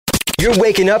You're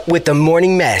waking up with the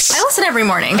morning mess. I listen every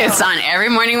morning. It's on every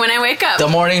morning when I wake up. The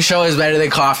morning show is better than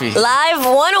coffee. Live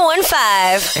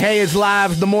 101.5. Hey, it's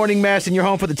Live, the morning mess, and you're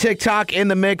home for the TikTok in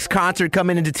the Mix concert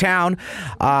coming into town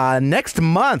next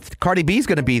month. Cardi B's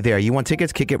going to be there. You want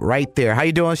tickets? Kick it right there. How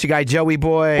you doing? It's your guy, Joey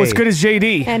Boy. What's good is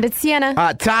JD. And it's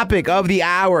Sienna. Topic of the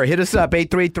hour. Hit us up,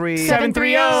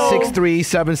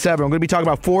 833-730-6377. We're going to be talking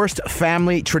about forced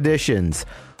family traditions.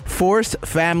 Forced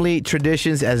family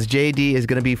traditions, as JD is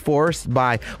going to be forced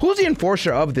by... Who's the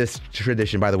enforcer of this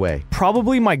tradition, by the way?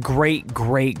 Probably my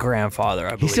great-great-grandfather, I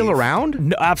believe. He's still around?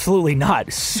 No, absolutely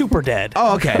not. Super dead.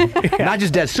 Oh, okay. Yeah. Not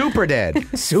just dead, super dead.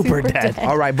 Super dead.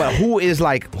 All right, but who is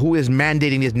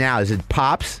mandating this now? Is it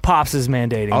Pops? Pops is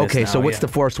mandating this Okay, now, so what's the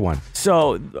forced one?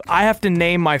 So I have to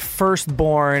name my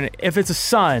firstborn, if it's a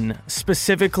son,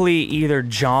 specifically either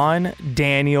John,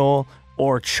 Daniel,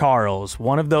 or Charles.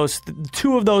 One of those,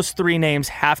 two of those three names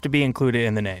have to be included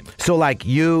in the name. So like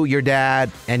you, your dad,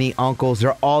 any uncles,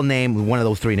 they're all named with one of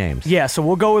those three names. Yeah, so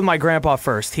we'll go with my grandpa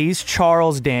first. He's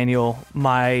Charles Daniel.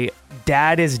 My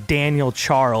dad is Daniel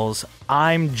Charles.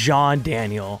 I'm John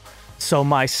Daniel. So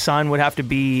my son would have to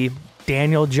be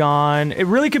Daniel John. It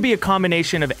really could be a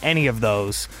combination of any of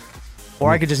those.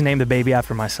 Or I could just name the baby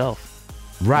after myself.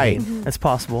 Right. That's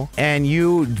possible. And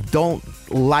you don't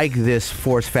like this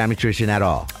forced family tradition at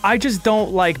all? I just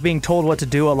don't like being told what to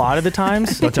do a lot of the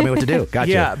times. Don't tell me what to do.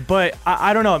 Gotcha. Yeah, but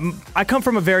I don't know. I come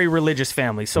from a very religious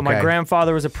family. So my Okay.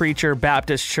 grandfather was a preacher,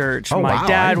 Baptist church. Oh, my wow.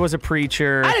 dad was a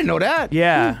preacher. I didn't know that.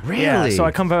 Yeah. Really? Yeah. So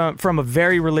I come from a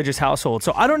very religious household.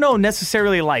 So I don't know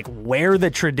necessarily like where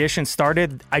the tradition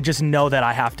started. I just know that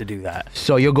I have to do that.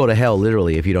 So you'll go to hell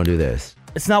literally if you don't do this.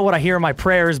 It's not what I hear in my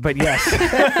prayers, but yes.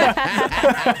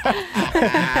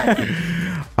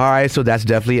 All right, so that's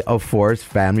definitely a forced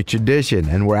family tradition.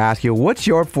 And we're asking, what's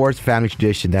your forced family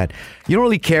tradition that you don't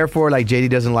really care for? Like JD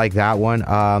doesn't like that one.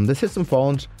 Let's hit some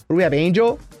phones. What do we have?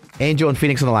 Angel and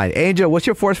Phoenix on the line. Angel, what's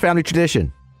your forced family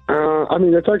tradition? I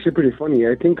mean, that's actually pretty funny.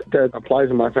 I think that applies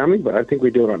in my family, but I think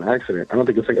we do it on accident. I don't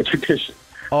think it's like a tradition.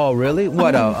 Oh, really?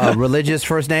 What, a religious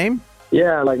first name?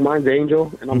 Yeah, like mine's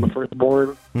Angel, and I'm the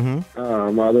firstborn.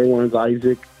 Mm-hmm. My other one's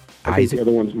Isaac. I think Isaac. the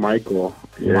other one's Michael.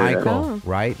 Yeah. Michael,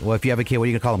 right? Well, if you have a kid, what are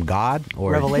you going to call him, God?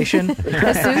 Or Revelation. I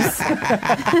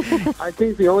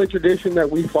think the only tradition that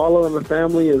we follow in the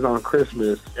family is on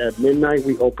Christmas. At midnight,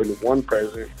 we open one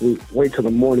present. We wait till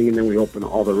the morning, and then we open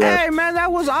all the rest. Hey, man,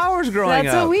 that was ours growing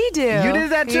That's up. what we do. You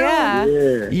did that too?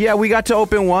 Yeah. Yeah, we got to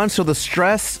open one, so the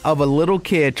stress of a little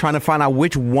kid trying to find out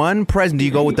which one present, do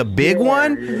you go with the big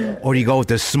one or do you go with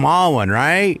the small one,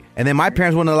 right? And then my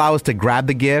parents wouldn't allow us to grab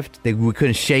the gift. We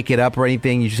couldn't shake it up or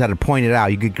anything. You just had to point it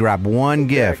out. You could grab one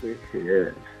gift. Yeah.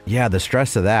 Yeah, the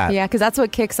stress of that. Yeah, because that's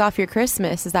what kicks off your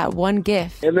Christmas is that one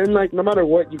gift. And then, like, no matter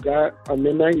what you got on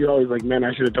midnight, you're always like, man,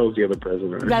 I should have told the other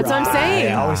present. That's what I'm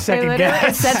saying. I always second It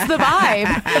guess. sets the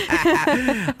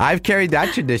vibe. I've carried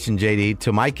that tradition, JD,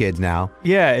 to my kids now.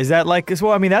 Yeah, is that like,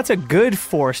 well, I mean, that's a good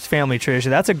forced family tradition.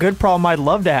 That's a good problem I'd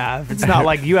love to have. It's not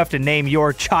like you have to name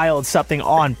your child something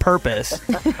on purpose.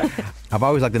 I've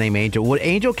always liked the name Angel. Would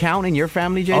Angel count in your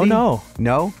family, JD? Oh, no.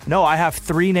 No? No, I have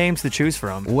three names to choose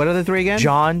from. What are the three again?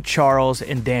 John, Charles,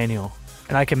 and Daniel.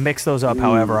 And I can mix those up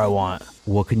however I want.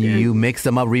 Well, can you mix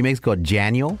them up, remix, go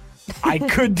Janiel? I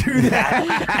could do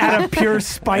that out of pure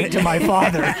spite to my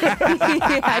father.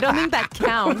 I don't think that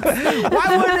counts.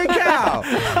 Why wouldn't it count?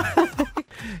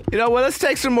 You know what? Let's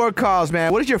take some more calls,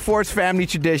 man. What is your forced family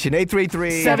tradition?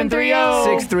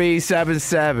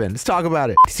 833-730-6377. Let's talk about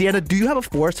it. Sienna, do you have a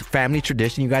forced family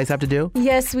tradition you guys have to do?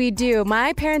 Yes, we do.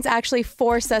 My parents actually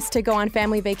force us to go on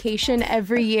family vacation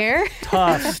every year.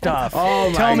 Tough stuff. Oh,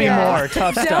 my Tell me God. more.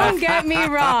 Tough Don't stuff. get me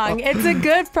wrong. It's a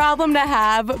good problem to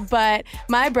have, but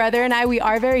my brother and I, we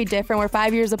are very different. We're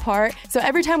 5 years apart. So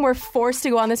every time we're forced to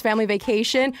go on this family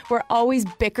vacation, we're always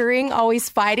bickering, always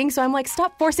fighting. So I'm like,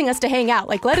 stop forcing us to hang out.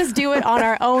 Like, let us do it on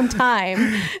our own time.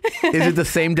 Is it the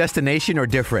same destination or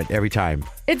different every time?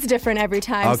 It's different every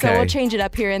time. So Okay. we'll change it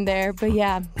up here and there. But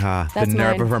yeah, The that's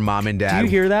nerve mine. of her mom and dad. Do you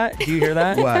hear that? Do you hear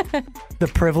that? What? The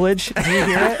privilege. Do you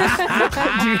hear it?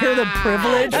 Do you hear the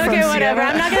privilege from Okay, whatever.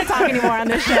 Sienna? I'm not going to talk anymore on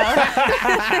this show.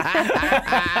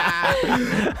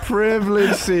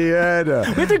 Privilege, Sienna.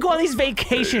 We have to go on these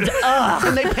vacations. Ugh.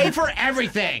 And they pay for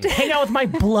everything. Hang out with my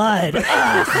blood.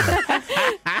 Ugh.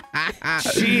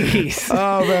 Jeez.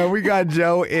 Oh, man, we got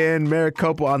Joe in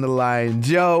Maricopa on the line.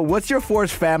 Joe, what's your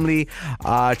forced family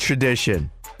tradition?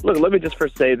 Look, let me just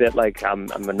first say that, like, I'm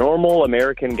a normal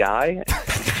American guy.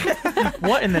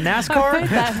 What, in the NASCAR?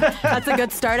 That's a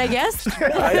good start, I guess.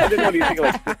 I didn't know you think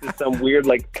like this is some weird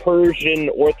like Persian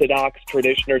Orthodox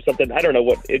tradition or something. I don't know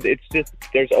what. It's just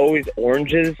there's always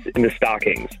oranges in the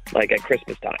stockings, like at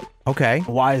Christmas time. Okay.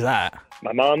 Why is that?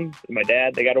 My mom and my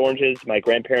dad, they got oranges. My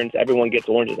grandparents, everyone gets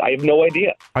oranges. I have no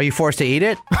idea. Are you forced to eat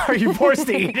it? Are you forced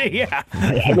to eat it? Yeah.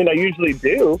 I mean, I usually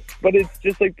do, but it's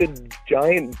just like the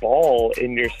giant ball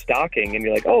in your stocking, and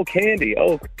you're like, oh, candy,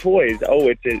 oh, toys,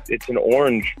 oh, it's an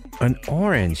orange. An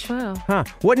orange? Wow. Huh.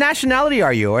 What nationality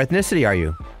are you or ethnicity are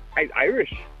you?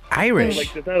 Irish. Irish.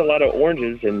 Like, there's not a lot of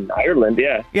oranges in Ireland,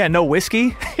 yeah. Yeah, no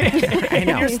whiskey in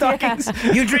your stockings.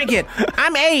 You drink it.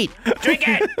 I'm 8. Drink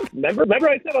it. Remember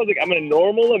I said I was like, I'm a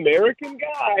normal American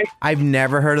guy. I've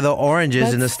never heard of the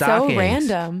oranges in the That's stockings. so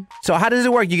random. So how does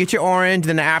it work? You get your orange,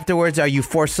 then afterwards, are you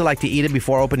forced to like to eat it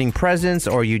before opening presents,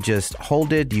 or you just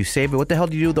hold it? Do you save it? What the hell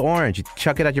do you do with the orange? You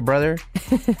chuck it at your brother?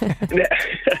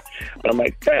 I'm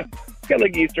like, it's kind of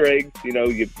like Easter eggs. You know,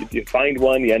 if you find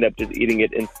one, you end up just eating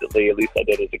it instantly. At least I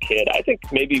did as a kid. I think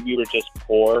maybe we were just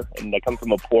poor, and I come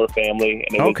from a poor family,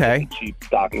 and it was just cheap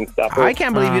stocking stuffer. I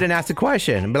can't believe you didn't ask the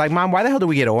question. Be like, Mom, why the hell do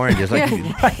we get oranges? Like,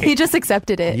 He just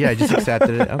accepted it. yeah, just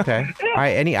accepted it. Okay. All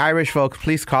right, any Irish folks,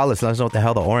 please call us. Let us know what the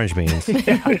hell the orange means.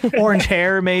 Orange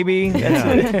hair, maybe.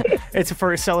 It's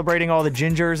for celebrating all the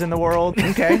gingers in the world.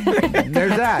 Okay.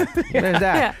 There's that. There's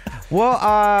that. Yeah.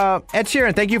 Well, Ed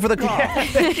Sheeran, thank you for the call.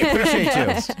 Appreciate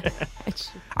you.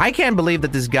 I can't believe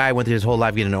that this guy went through his whole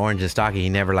life getting an orange in his stocking. He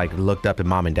never like looked up at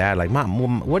mom and dad like,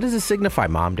 Mom, what does this signify,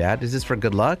 Mom, Dad? Is this for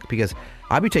good luck? Because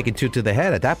I'd be taking 2 to the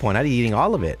head at that point. I'd be eating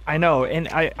all of it. I know, and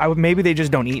I would, maybe they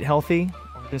just don't eat healthy.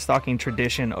 Or the stocking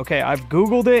tradition. Okay, I've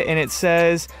Googled it, and it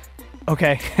says,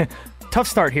 okay, tough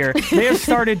start here. They have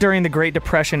started during the Great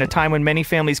Depression, a time when many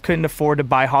families couldn't afford to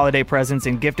buy holiday presents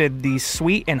and gifted these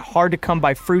sweet and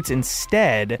hard-to-come-by fruits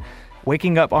instead.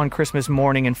 Waking up on Christmas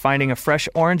morning and finding a fresh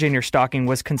orange in your stocking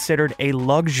was considered a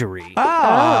luxury.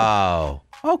 Oh,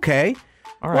 okay.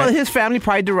 All right. Well, his family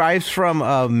probably derives from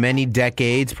many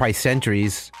decades, probably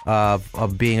centuries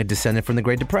of being a descendant from the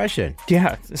Great Depression.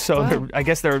 Yeah, so I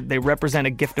guess they represent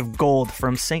a gift of gold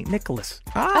from St. Nicholas.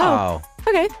 Oh.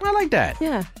 Okay. I like that.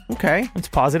 Yeah. Okay. It's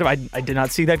positive. I did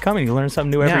not see that coming. You learn something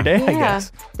new every day, I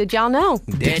guess. Did y'all know?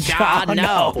 Did y'all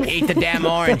know? Eat the damn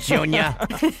orange, Junior.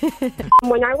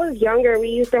 When I was younger, we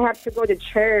used to have to go to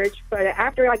church, but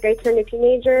after I turned a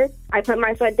teenager, I put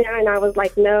my foot down and I was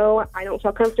like, no, I don't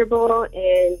feel comfortable,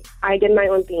 and I did my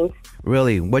own thing.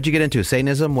 Really? What'd you get into?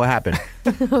 Satanism? What happened?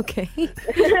 Okay.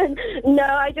 No,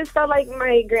 I just felt like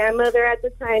my grandmother at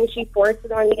the time, she forced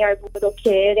it on me as a little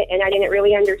kid, and I didn't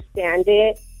really understand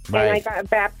it. Right. And I got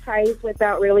baptized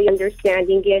without really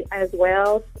understanding it as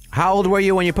well. How old were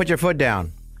you when you put your foot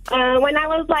down? When I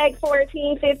was like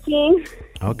 14, 15.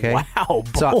 Okay. Wow,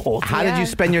 So bold. how did you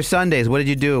spend your Sundays? What did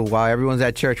you do while everyone's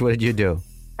at church? What did you do?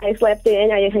 I slept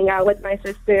in. I hung out with my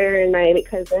sister and my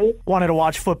cousins. Wanted to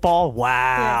watch football?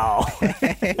 Wow.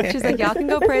 She's like, y'all can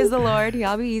go praise the Lord.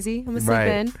 Y'all be easy. I'm going to sleep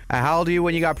in. How old are you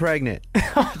when you got pregnant?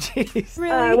 Oh, jeez.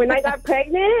 Really? When I got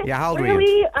pregnant? Yeah, how old were you?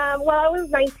 Really? Well, I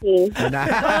was 19. I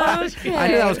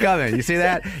knew that was coming. You see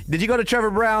that? Did you go to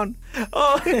Trevor Brown?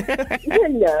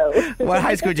 No. What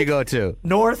high school did you go to?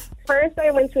 North? First, I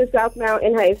went to South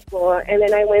Mountain High School, and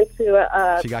then I went to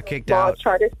a She got kicked small out.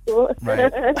 charter school.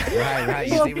 Right. Right.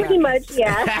 You Well, see pretty much,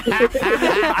 yeah.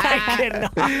 I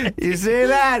cannot. You see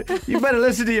that? You better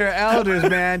listen to your elders,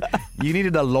 man. You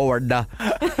needed the Lord.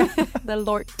 The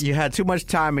Lord. You had too much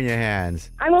time in your hands.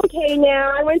 I'm okay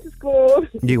now. I went to school.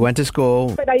 You went to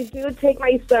school. But I do take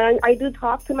my son. I do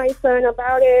talk to my son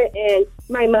about it, and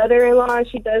my mother-in-law,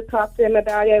 she does talk to him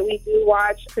about it. We do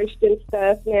watch Christian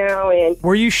stuff now, and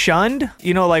Were you shunned?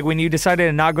 You know, like when you decided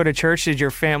to not go to church, did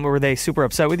your family, were they super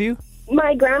upset with you?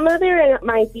 my grandmother and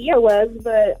my tia was,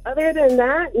 but other than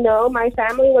that, no, my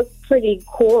family was pretty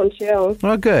cool and chill.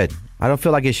 Well, good. I don't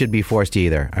feel like it should be forced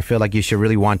either. I feel like you should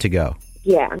really want to go.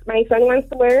 Yeah, my son wants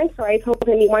to learn, so I told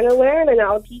him, you want to learn, and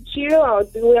I'll teach you. I'll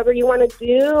do whatever you want to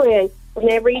do, and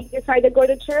whenever you decide to go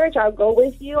to church, I'll go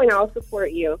with you, and I'll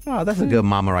support you. Oh, that's a good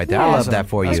mama right there. I love that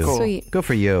for That's you. cool. Sweet. Good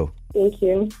for you. Thank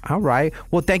you. All right.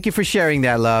 Well, thank you for sharing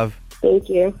that, love. Thank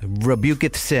you. Rebuke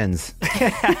its sins. She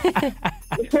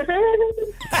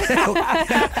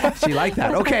liked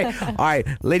that. Okay. All right.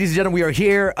 Ladies and gentlemen, we are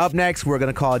here. Up next, we're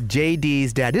going to call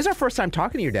JD's dad. This is our first time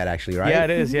talking to your dad, actually, right? Yeah,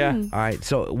 it is, yeah. All right.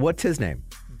 So what's his name?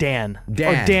 Dan.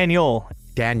 Dan. Or Daniel.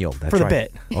 Daniel. That's For the right.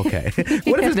 bit. Okay.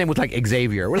 What if his name was like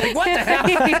Xavier? We're like, what the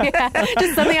hell?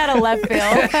 Just something out of left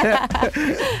field.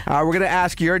 We're going to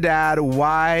ask your dad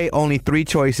why only 3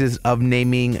 choices of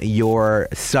naming your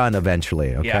son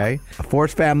eventually, okay? Yeah. A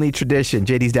forced family tradition.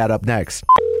 JD's dad up next.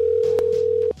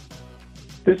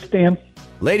 This This is Dan.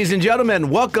 Ladies and gentlemen,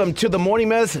 welcome to the Morning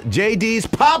Mess. JD's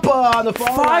Papa on the phone.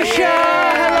 Fasha!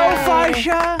 Hello,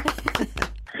 Fasha!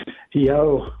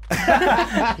 Yo.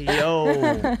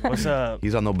 Yo, what's up?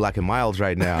 He's on no Black and Milds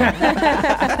right now.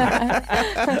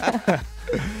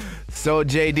 So,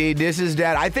 JD, this is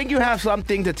Dad. I think you have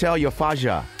something to tell your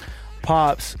Faja.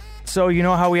 Pops. So you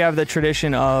know how we have the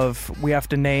tradition of we have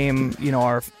to name,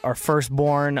 our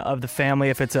firstborn of the family,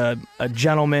 if it's a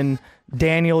gentleman,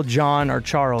 Daniel, John, or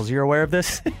Charles. You're aware of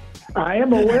this? I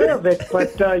am aware of it,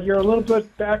 but you're a little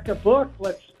bit back a book.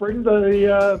 Let's bring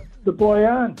the boy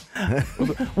on.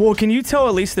 Well, can you tell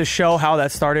at least the show how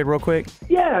that started real quick?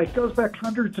 Yeah, it goes back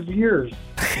hundreds of years.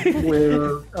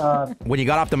 Where when you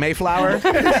got off the Mayflower?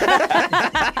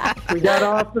 We got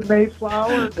off the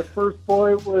Mayflower. The first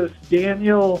boy was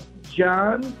Daniel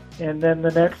John, and then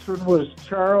the next one was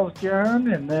Charles John,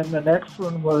 and then the next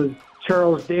one was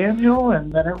Charles Daniel,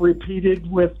 and then it repeated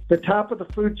with the top of the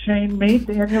food chain, me,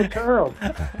 Daniel Charles.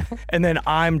 And then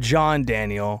I'm John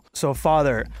Daniel. So,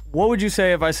 Father, what would you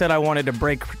say if I said I wanted to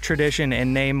break tradition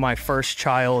and name my first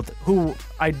child, who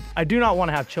I do not want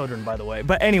to have children, by the way.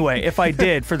 But anyway, if I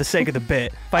did, for the sake of the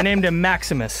bit, if I named him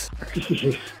Maximus.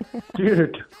 Jeez.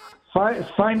 Dude.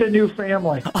 Find a new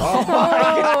family.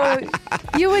 Oh,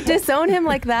 you would disown him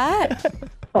like that?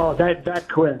 Oh, that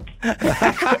quick.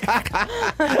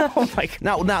 Oh my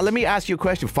God. Now, let me ask you a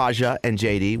question, Faja and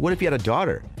JD. What if you had a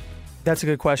daughter? That's a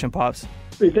good question, Pops.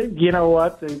 You know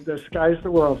what? The sky's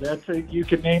the world. You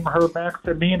can name her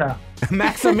Maximina.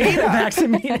 Maximina?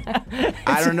 Maximina.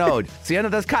 I don't know. Sienna,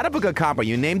 that's kind of a good combo.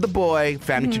 You name the boy,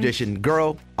 family tradition.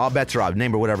 Girl, all bets are off.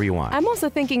 Name her whatever you want. I'm also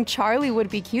thinking Charlie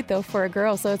would be cute, though, for a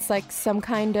girl. So it's like some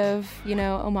kind of,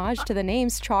 homage to the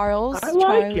names. Charles, I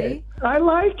like Charlie. it. I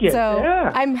like it. So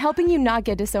yeah. I'm helping you not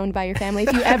get disowned by your family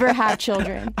if you ever have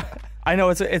children. I know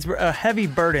it's a heavy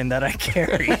burden that I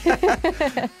carry.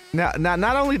 Now,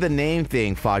 not only the name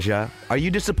thing, Faja, are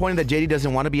you disappointed that JD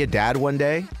doesn't want to be a dad one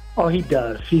day? Oh, he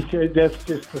does. He said that's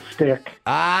just a stick.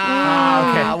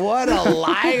 Okay. What a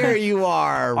liar you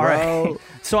are, bro. All right.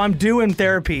 So I'm doing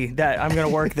therapy that I'm going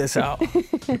to work this out.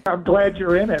 I'm glad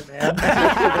you're in it, man.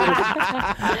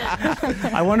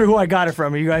 I wonder who I got it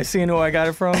from. Are you guys seeing who I got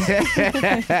it from?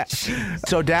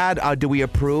 So, Dad, do we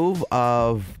approve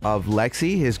of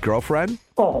Lexi, his girlfriend?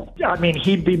 Oh, I mean,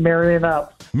 he'd be marrying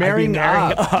up. Marrying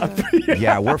up.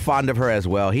 Yeah, we're fond of her as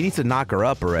well. He needs to knock her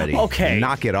up already. Okay.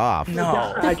 Knock it off.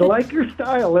 No. I like your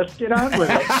style. Let's get on with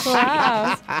it.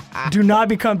 Wow. Do not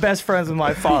become best friends with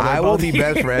my father. I will be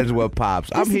best friends with Pops.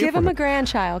 I'm Just here give for him her. a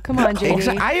grandchild. Come on,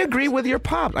 JD. I agree with your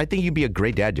Pops. I think you'd be a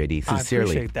great dad, JD. Sincerely.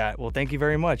 I appreciate that. Well, thank you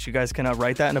very much. You guys can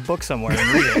write that in a book somewhere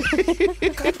and read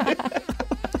it.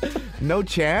 No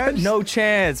chance? No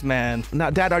chance, man.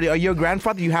 Now, Dad, are you a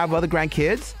grandfather? You have other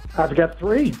grandkids? I've got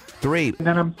 3. 3. And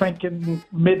then I'm thinking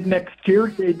mid next year,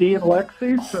 JD and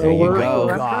Lexi. So There you we're go. Oh,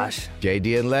 around gosh.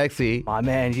 JD and Lexi. My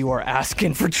man, you are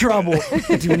asking for trouble.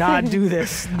 Do not do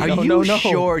this. Are No, you no.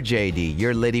 sure, JD,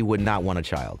 your lady would not want a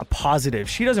child? Positive.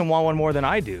 She doesn't want one more than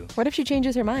I do. What if she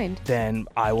changes her mind? Then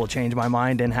I will change my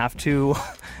mind and have to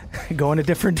go in a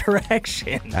different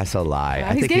direction. That's a lie.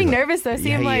 Wow, he's getting nervous, though. See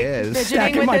him, he is. fidgeting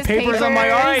Stacking with my his papers on my.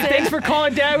 All right, papers thanks for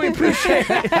calling, Dad. We appreciate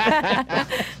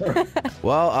it.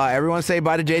 Well, everyone say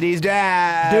bye to JD's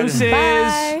dad. Deuces.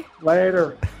 Bye.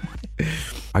 Later.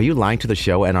 Are you lying to the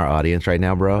show and our audience right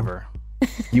now, bro? Never.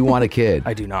 You want a kid?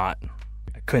 I do not.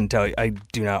 I couldn't tell you. I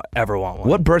do not ever want one.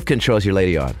 What birth control is your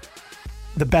lady on?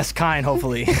 The best kind,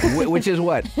 hopefully. Which is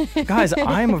what? Guys,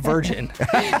 I'm a virgin.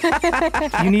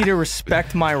 You need to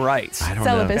respect my rights. I don't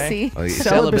Celibacy. know.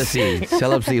 Celibacy.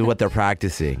 Celibacy is what they're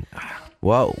practicing.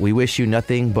 Well, we wish you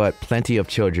nothing but plenty of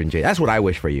children, Jay. That's what I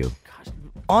wish for you.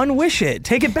 Unwish it.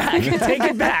 Take it back. Take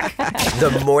it back.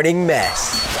 The Morning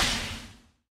Mess.